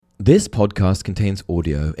This podcast contains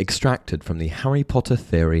audio extracted from the Harry Potter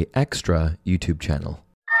Theory Extra YouTube channel.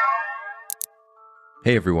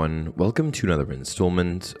 Hey everyone, welcome to another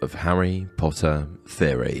installment of Harry Potter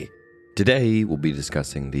Theory. Today we'll be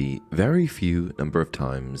discussing the very few number of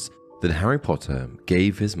times that Harry Potter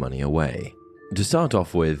gave his money away. To start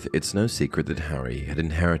off with, it's no secret that Harry had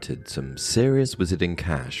inherited some serious wizarding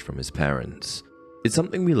cash from his parents. It's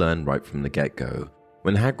something we learn right from the get-go,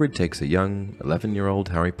 when Hagrid takes a young, 11-year-old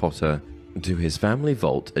Harry Potter to his family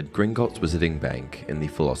vault at Gringotts Wizarding Bank in the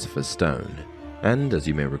Philosopher's Stone. And, as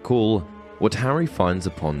you may recall, what Harry finds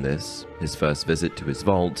upon this, his first visit to his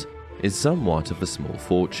vault, is somewhat of a small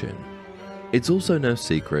fortune. It's also no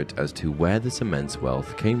secret as to where this immense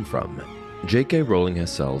wealth came from. J.K. Rowling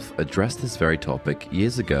herself addressed this very topic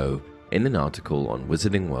years ago in an article on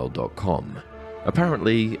wizardingworld.com.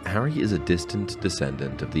 Apparently, Harry is a distant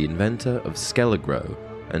descendant of the inventor of Skele-Gro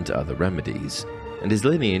and other remedies, and his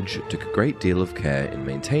lineage took a great deal of care in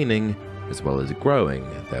maintaining, as well as growing,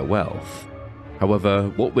 their wealth.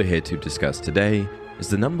 However, what we're here to discuss today is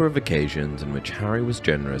the number of occasions in which Harry was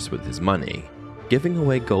generous with his money, giving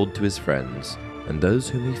away gold to his friends and those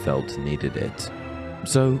whom he felt needed it.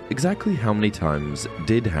 So, exactly how many times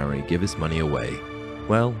did Harry give his money away?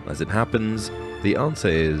 Well, as it happens, the answer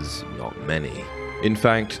is not many. In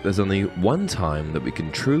fact, there's only one time that we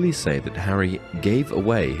can truly say that Harry gave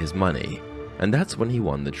away his money, and that's when he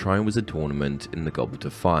won the Triwizard Tournament in the Goblet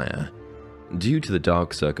of Fire. Due to the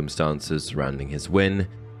dark circumstances surrounding his win,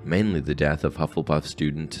 mainly the death of Hufflepuff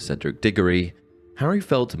student Cedric Diggory, Harry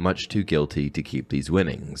felt much too guilty to keep these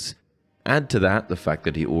winnings. Add to that the fact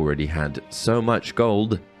that he already had so much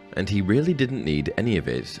gold, and he really didn't need any of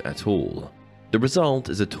it at all. The result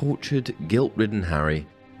is a tortured, guilt-ridden Harry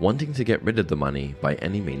wanting to get rid of the money by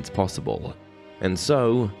any means possible. And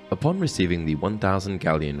so, upon receiving the 1,000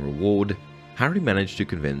 galleon reward, Harry managed to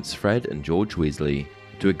convince Fred and George Weasley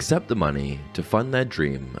to accept the money to fund their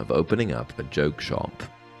dream of opening up a joke shop.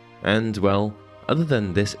 And, well, other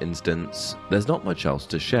than this instance, there's not much else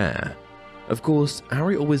to share. Of course,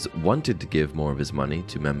 Harry always wanted to give more of his money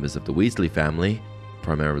to members of the Weasley family,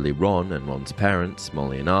 primarily Ron and Ron's parents,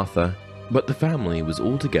 Molly and Arthur, but the family was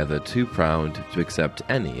altogether too proud to accept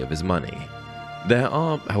any of his money. There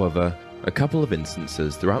are, however, a couple of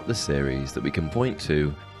instances throughout the series that we can point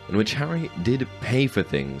to in which Harry did pay for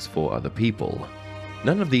things for other people.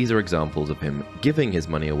 None of these are examples of him giving his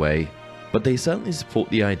money away, but they certainly support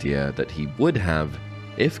the idea that he would have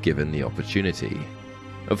if given the opportunity.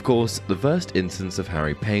 Of course, the first instance of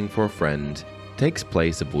Harry paying for a friend takes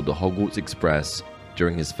place aboard the Hogwarts Express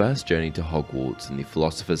during his first journey to Hogwarts in the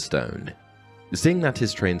Philosopher's Stone. Seeing that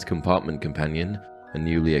his train's compartment companion, a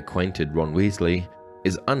newly acquainted Ron Weasley,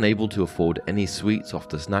 is unable to afford any sweets off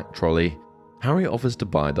the snack trolley, Harry offers to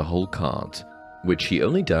buy the whole cart, which he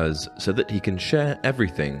only does so that he can share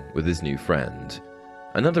everything with his new friend.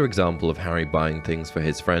 Another example of Harry buying things for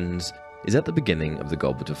his friends is at the beginning of the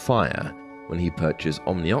Goblet of Fire, when he purchased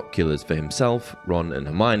Omnioculars for himself, Ron and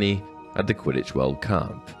Hermione at the Quidditch World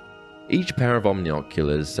Cup. Each pair of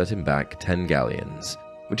Omnioculars set him back 10 galleons,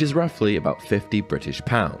 which is roughly about 50 British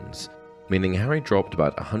pounds, meaning Harry dropped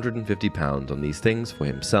about £150 on these things for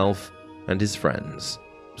himself and his friends.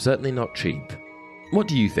 Certainly not cheap. What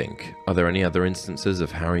do you think? Are there any other instances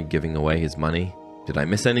of Harry giving away his money? Did I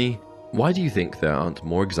miss any? Why do you think there aren't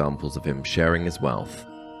more examples of him sharing his wealth?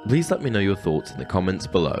 Please let me know your thoughts in the comments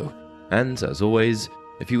below. And as always,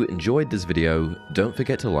 if you enjoyed this video, don't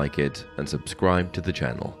forget to like it and subscribe to the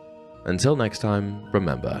channel. Until next time,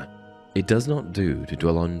 remember, it does not do to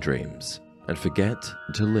dwell on dreams and forget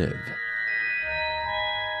to live.